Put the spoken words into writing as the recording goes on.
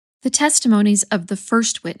The testimonies of the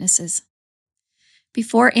first witnesses.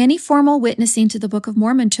 Before any formal witnessing to the Book of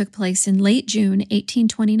Mormon took place in late June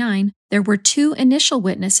 1829, there were two initial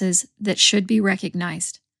witnesses that should be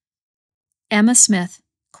recognized. Emma Smith,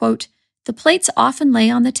 quote, "The plates often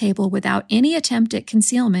lay on the table without any attempt at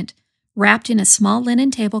concealment, wrapped in a small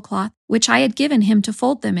linen tablecloth, which I had given him to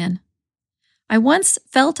fold them in. I once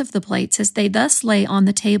felt of the plates as they thus lay on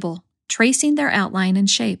the table, tracing their outline and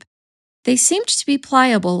shape. They seemed to be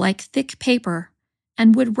pliable like thick paper,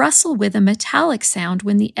 and would rustle with a metallic sound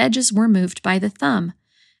when the edges were moved by the thumb,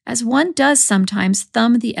 as one does sometimes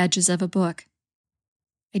thumb the edges of a book.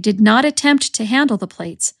 I did not attempt to handle the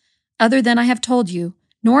plates, other than I have told you,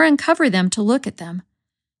 nor uncover them to look at them.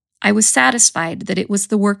 I was satisfied that it was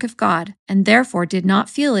the work of God, and therefore did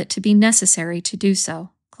not feel it to be necessary to do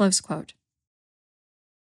so." Close quote.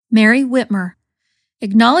 Mary Whitmer.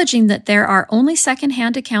 Acknowledging that there are only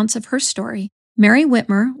second-hand accounts of her story, Mary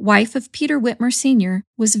Whitmer, wife of Peter Whitmer Sr.,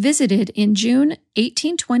 was visited in June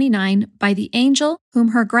 1829 by the angel whom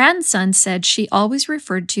her grandson said she always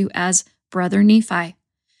referred to as Brother Nephi.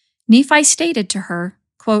 Nephi stated to her,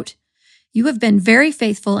 quote, "You have been very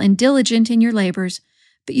faithful and diligent in your labors,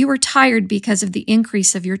 but you are tired because of the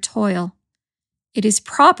increase of your toil. It is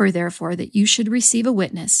proper, therefore, that you should receive a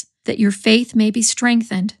witness, that your faith may be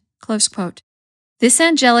strengthened." Close quote. This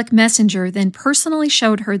angelic messenger then personally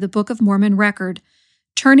showed her the Book of Mormon record,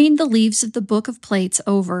 turning the leaves of the Book of Plates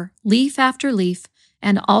over, leaf after leaf,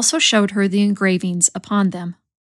 and also showed her the engravings upon them.